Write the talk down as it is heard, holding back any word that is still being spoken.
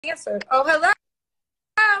Answered. Oh, hello.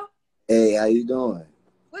 Hey, how you doing?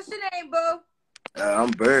 What's your name, boo? I'm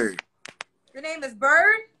Bird. Your name is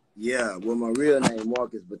Bird? Yeah, well, my real name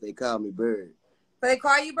Marcus, but they call me Bird. So they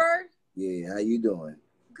call you Bird? Yeah, how you doing?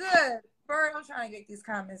 Good. Bird, I'm trying to get these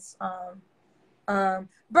comments. Bird,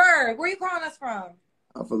 where you calling us from?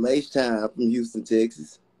 I'm from H-Town. I'm from Houston,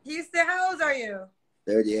 Texas. Houston, how old are you?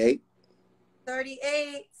 38.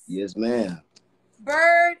 38. Yes, ma'am.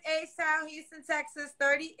 Bird, H-Town, Houston, Texas,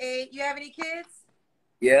 38. You have any kids?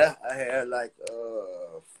 Yeah, I had like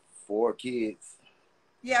 4 kids.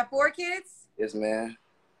 You have 4 kids? Yes, ma'am.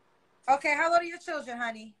 Okay, how old are your children,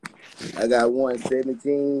 honey? I got one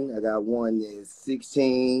 17. I got one that's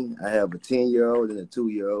 16. I have a 10-year-old and a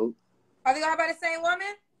 2-year-old. Are they all by the same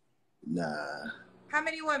woman? Nah. How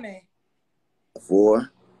many women?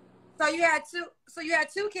 4. So you had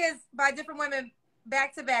two kids by different women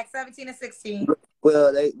back to back, 17 and 16.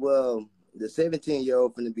 Well, the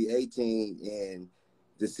 17-year-old finna be 18, and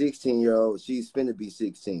the 16-year-old, she's finna be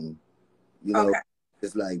 16. You know, Okay.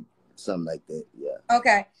 it's like something like that. Yeah.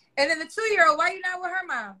 Okay. And then the 2-year-old, why you not with her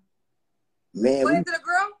mom? Man, What is it, a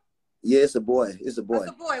girl? Yeah, it's a boy. It's a boy.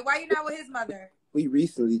 It's a boy. Why you not with his mother? We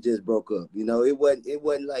recently just broke up. You know, it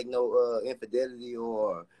wasn't like no infidelity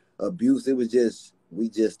or abuse. It was just we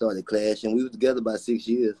just started clashing. We was together about 6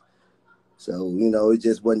 years. So, you know, it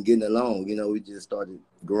just wasn't getting along. You know, we just started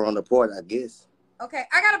growing apart, I guess. Okay.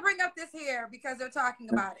 I gotta bring up this here because they're talking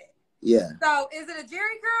about it. Yeah. So is it a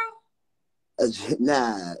Jerry curl?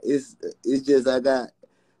 Nah, it's just I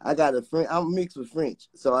got a French. I'm mixed with French,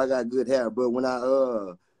 so I got good hair. But when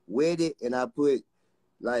I wet it and I put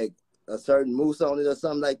like a certain mousse on it or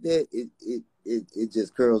something like that, it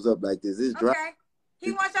just curls up like this. It's dry. Okay.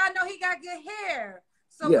 He wants y'all to know he got good hair.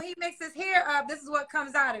 So Yeah. when he makes his hair up, this is what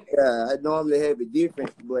comes out of it. Yeah, I normally have it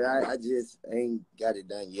different, but I just ain't got it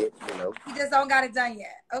done yet, you know. You just don't got it done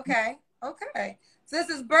yet. Okay. Okay. So this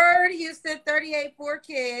is Bird Houston, 38, 4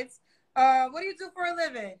 kids. What do you do for a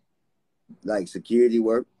living? Like security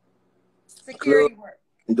work. Security work.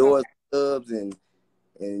 Doors, clubs, and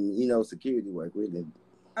you know, security work, really.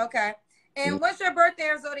 Okay. And what's your birthday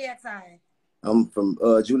or zodiac sign? I'm from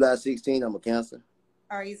July 16. I'm a Cancer.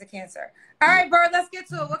 All right, he's a Cancer. All right, Bird, let's get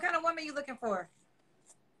to it. What kind of woman are you looking for?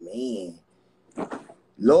 Man,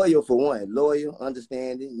 loyal for one. Loyal,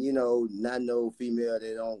 understanding. You know, not no female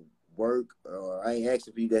that don't work, or I ain't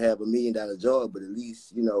asking for you to have $1 million job, but at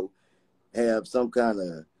least, you know, have some kind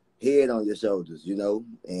of head on your shoulders, you know,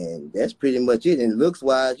 and that's pretty much it. And looks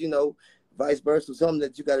wise, you know, vice versa, something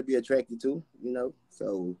that you got to be attracted to, you know.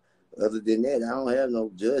 So other than that, I don't have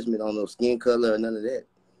no judgment on no skin color or none of that.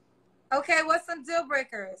 Okay, what's some deal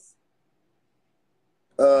breakers?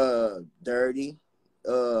 Dirty.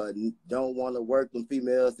 Don't want to work with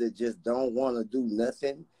females that just don't want to do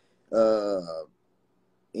nothing.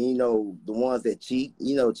 You know, the ones that cheat,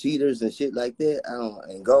 you know, cheaters and shit like that.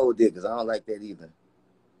 And gold diggers. I don't like that either.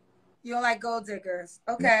 You don't like gold diggers.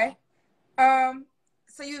 Okay.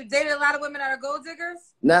 So you dated a lot of women that are gold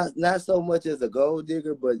diggers? Not so much as a gold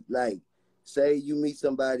digger, but like, say you meet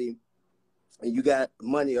somebody and you got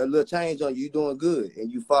money, a little change on you, doing good,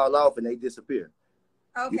 and you fall off and they disappear.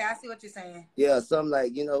 Okay, I see what you're saying. Yeah, something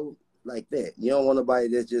like, you know, like that. You don't want nobody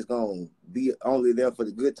that's just gonna be only there for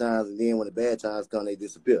the good times, and then when the bad times come, they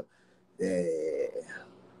disappear. Yeah.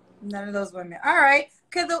 None of those women. All right.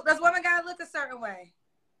 Because those women gotta look a certain way.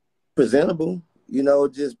 Presentable, you know,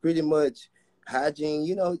 just pretty much hygiene,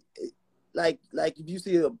 you know, like if you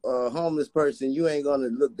see a homeless person, you ain't gonna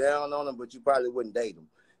look down on them, but you probably wouldn't date them.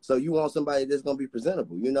 So you want somebody that's gonna be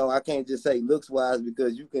presentable. You know, I can't just say looks wise,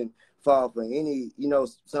 because you can fall for any, you know,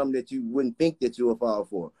 something that you wouldn't think that you would fall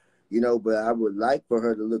for. You know, but I would like for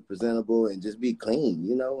her to look presentable and just be clean,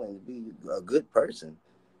 you know, and be a good person.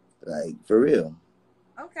 Like, for real.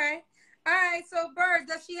 Okay. All right. So, Bird,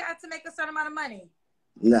 does she have to make a certain amount of money?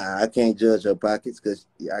 Nah, I can't judge her pockets, because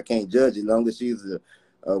I can't judge it. As long as she's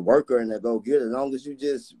a worker and a go-getter, as long as you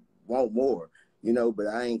just want more, you know. But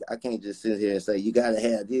I can't just sit here and say you gotta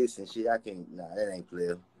have this and shit. I can't. Nah, that ain't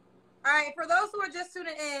clear. All right. For those who are just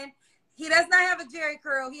tuning in, he does not have a Jerry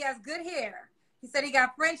curl. He has good hair. He said he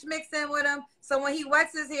got French mixed in with him. So when he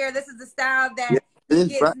wets his hair, this is the style that he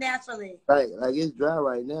gets dry, naturally. Like it's dry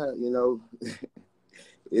right now, you know.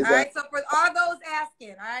 All right. So for all those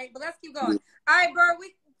asking, all right, but let's keep going. All right, Bird.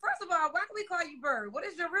 First of all, why can we call you Bird? What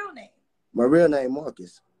is your real name? My real name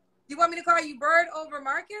Marcus. You want me to call you Bird over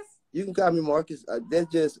Marcus? You can call me Marcus.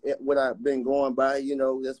 That's just what I've been going by. You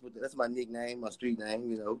know, that's my nickname, my street name.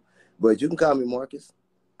 You know, but you can call me Marcus.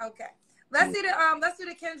 Okay. Let's do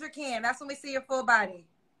the Kendrick Cam. That's when we see your full body.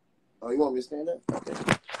 Oh, you want me to stand up? Okay.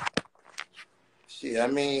 Shit, I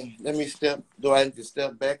mean, let me step. Do I need to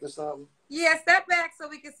step back or something? Yeah, step back so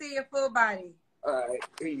we can see your full body. All right,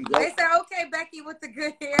 here you go. They said, okay, Becky with the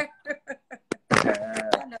good hair.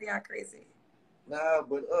 I know y'all crazy. Nah,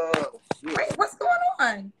 but shit. Wait, what's going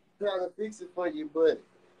on? Trying to fix it for you, but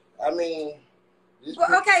I mean,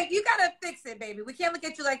 well, okay, you gotta fix it, baby. We can't look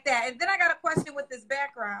at you like that. And then I got a question with this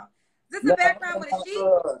background. Is this a background with a sheet?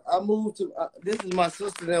 I moved to this is my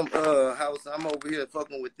sister them house. I'm over here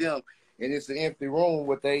fucking with them, and it's an empty room.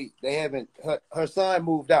 What they haven't her son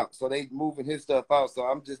moved out, so they moving his stuff out. So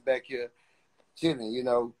I'm just back here chilling, you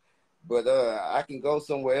know. But I can go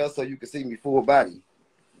somewhere else so you can see me full body.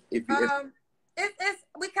 If it's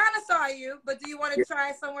we kind of saw you, but do you want to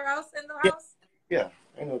try somewhere else in the house? Yeah,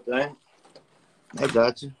 ain't no thing. I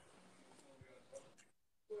got you.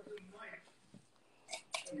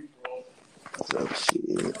 So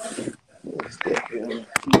shit.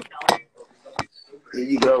 Here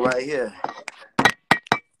you go, right here.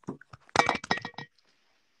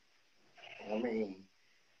 I mean,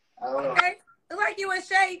 I don't know. Okay, look like you in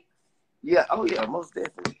shape. Yeah. Oh yeah, most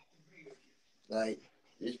definitely. Like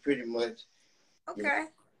it's pretty much. Okay. Yeah.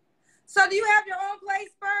 So do you have your own place,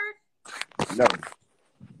 Bird? No.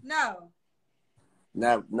 No.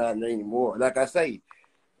 Not anymore. Like I say,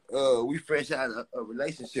 we fresh out of a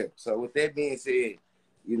relationship. So with that being said,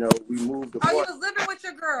 you know, we moved apart. Oh, you was living with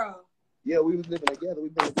your girl? Yeah, we was living together.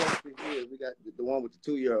 We've been together for years. We got the one with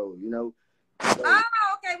the 2-year-old, you know. So, oh,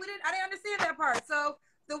 okay. I didn't understand that part. So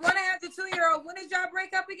the one that had the 2-year-old, when did y'all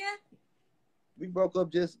break up again? We broke up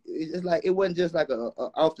it's like, it wasn't just like a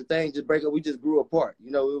off the thing, just break up. We just grew apart.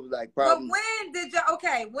 You know, it was like problems. But when did y'all,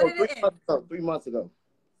 when did it end? 3 months ago.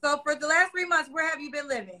 So for the last 3 months, where have you been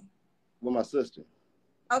living? With my sister.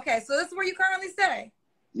 Okay, so this is where you currently stay?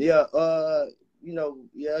 Yeah, you know,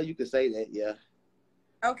 yeah, you could say that, yeah.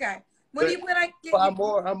 Okay. When do you get I'm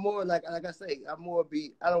more like I say, I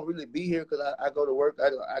don't really be here because I go to work.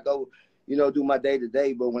 I go, you know, do my day to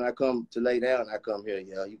day, but when I come to lay down, I come here,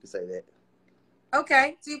 yeah, you can say that.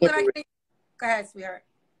 Okay. So you put on go ahead, sweetheart.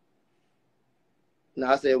 No,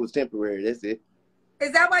 I said it was temporary, that's it.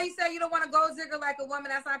 Is that why you say you don't want to go zigger like a woman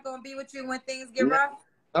that's not gonna be with you when things get rough?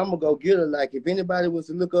 I'm gonna go get her. Like if anybody was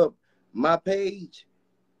to look up my page,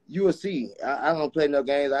 you will see. I don't play no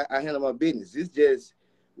games. I handle my business. It's just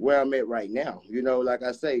where I'm at right now. You know, like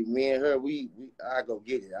I say, me and her, I go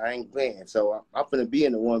get it. I ain't playing. So I'm gonna be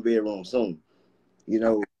in the 1-bedroom soon. You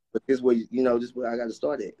know, but this way, you know, this where I got to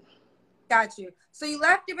start at. Got you. So you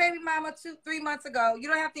left your baby mama 3 months ago. You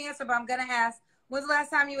don't have to answer, but I'm gonna ask. When's the last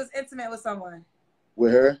time you was intimate with someone?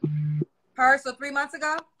 With her? Her. So 3 months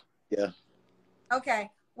ago? Yeah. Okay.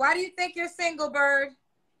 Why do you think you're single, Bird?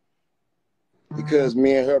 Because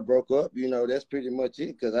me and her broke up. You know, that's pretty much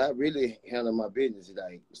it. Because I really handle my business,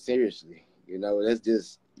 like, seriously. You know, that's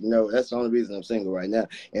just, you know, that's the only reason I'm single right now.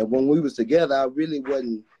 And when we was together, I really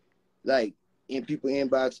wasn't, like, in people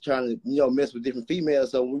inbox trying to, you know, mess with different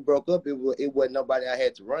females. So when we broke up, it wasn't nobody I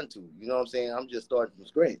had to run to. You know what I'm saying? I'm just starting from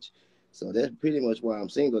scratch. So that's pretty much why I'm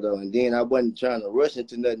single, though. And then I wasn't trying to rush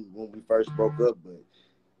into nothing when we first broke up, but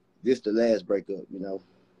this the last breakup, you know.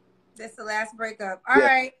 This the last breakup. All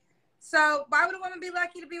right. So why would a woman be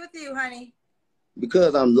lucky to be with you, honey?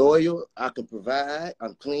 Because I'm loyal. I can provide.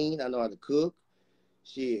 I'm clean. I know how to cook.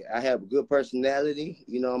 Shit, I have a good personality.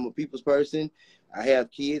 You know, I'm a people's person. I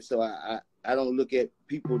have kids, so I don't look at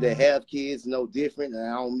people that have kids no different, and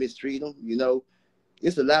I don't mistreat them. You know,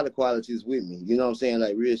 it's a lot of qualities with me. You know what I'm saying?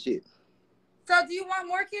 Like real shit. So do you want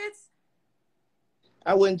more kids?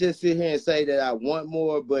 I wouldn't just sit here and say that I want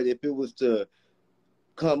more, but if it was to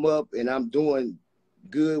come up and I'm doing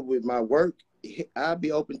good with my work, I'd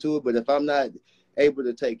be open to it. But if I'm not able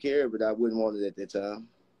to take care of it, I wouldn't want it at that time.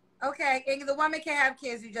 Okay, and the woman can have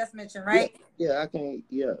kids you just mentioned, right? Yeah, I can.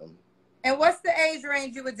 Yeah. And what's the age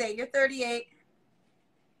range you would date? You're 38.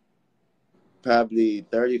 Probably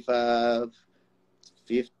 35,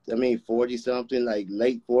 50. I mean 40 something, like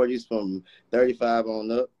late 40s from 35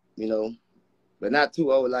 on up. You know, but not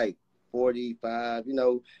too old, like 45. You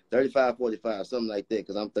know, 35, 45, something like that.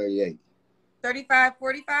 Because I'm 38. 35,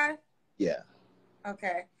 45? Yeah.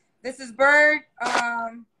 Okay. This is Bird.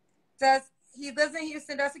 He lives in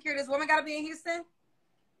Houston, does security. This woman got to be in Houston?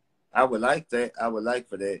 I would like that. I would like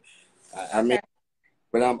for that. I mean,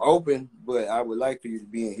 but I'm open, but I would like for you to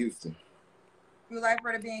be in Houston. You would like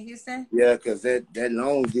for her to be in Houston? Yeah, because that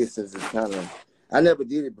long distance is kind of, I never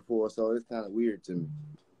did it before, so it's kind of weird to me.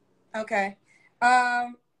 Okay.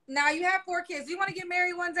 Now you have 4 kids. Do you want to get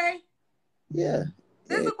married one day? Yeah.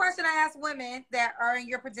 This is a question I ask women that are in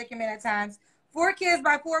your predicament at times. 4 kids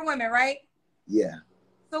by 4 women, right? Yeah.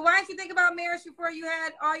 So why didn't you think about marriage before you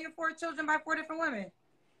had all your 4 children by 4 different women?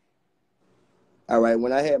 All right.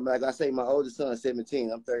 When I had, like I say, my oldest son,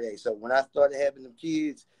 17, I'm 38. So when I started having them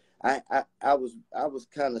kids, I was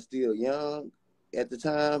kind of still young at the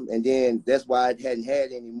time, and then that's why I hadn't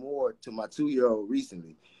had any more to my 2-year-old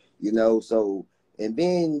recently, you know. So and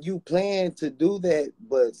then you plan to do that,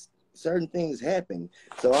 but certain things happen.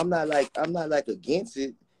 So I'm not like against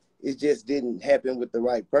it. It just didn't happen with the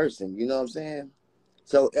right person. You know what I'm saying?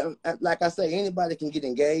 So, like I say, anybody can get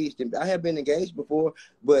engaged, and I have been engaged before.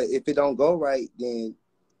 But if it don't go right, then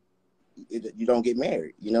you don't get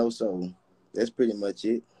married. You know, so that's pretty much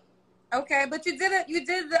it. Okay, but you did it. You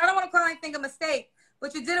did. I don't want to call anything a mistake,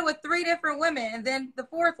 but you did it with 3 different women, and then the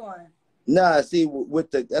 4th one. Nah, see,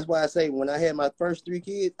 that's why I say when I had my first 3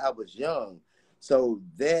 kids, I was young, so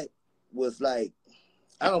that was like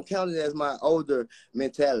I don't count it as my older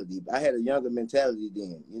mentality. I had a younger mentality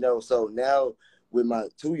then, you know. So now with my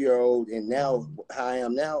 2-year-old and now how I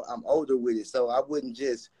am now, I'm older with it. So I wouldn't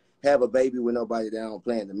just have a baby with nobody that I don't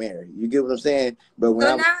plan to marry. You get what I'm saying? But when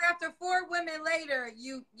so now after 4 women later,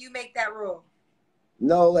 you make that rule.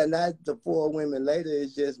 No, and not the 4 women later.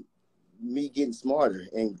 It's just me getting smarter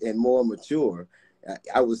and more mature.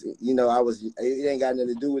 I was, you know, it ain't got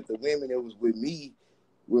nothing to do with the women. It was with me,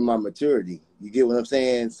 with my maturity. You get what I'm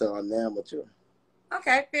saying? So I'm now mature.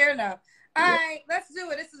 Okay, fair enough. All right, let's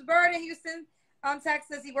do it. This is Bird in Houston,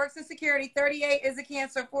 Texas. He works in security. 38 is a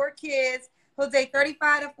Cancer, 4 kids. He'll date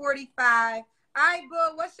 35 to 45. All right,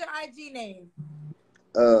 Boo, what's your IG name?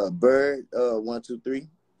 Bird 123.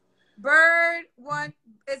 Bird one.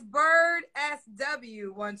 It's Bird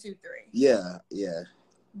SW 123. Yeah.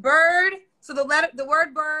 Bird. So the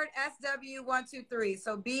word Bird SW 123.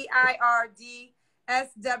 So BIRD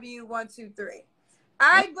SW 123.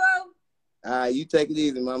 All right, Boo. All right, you take it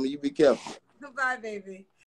easy, mama. You be careful. Goodbye, baby.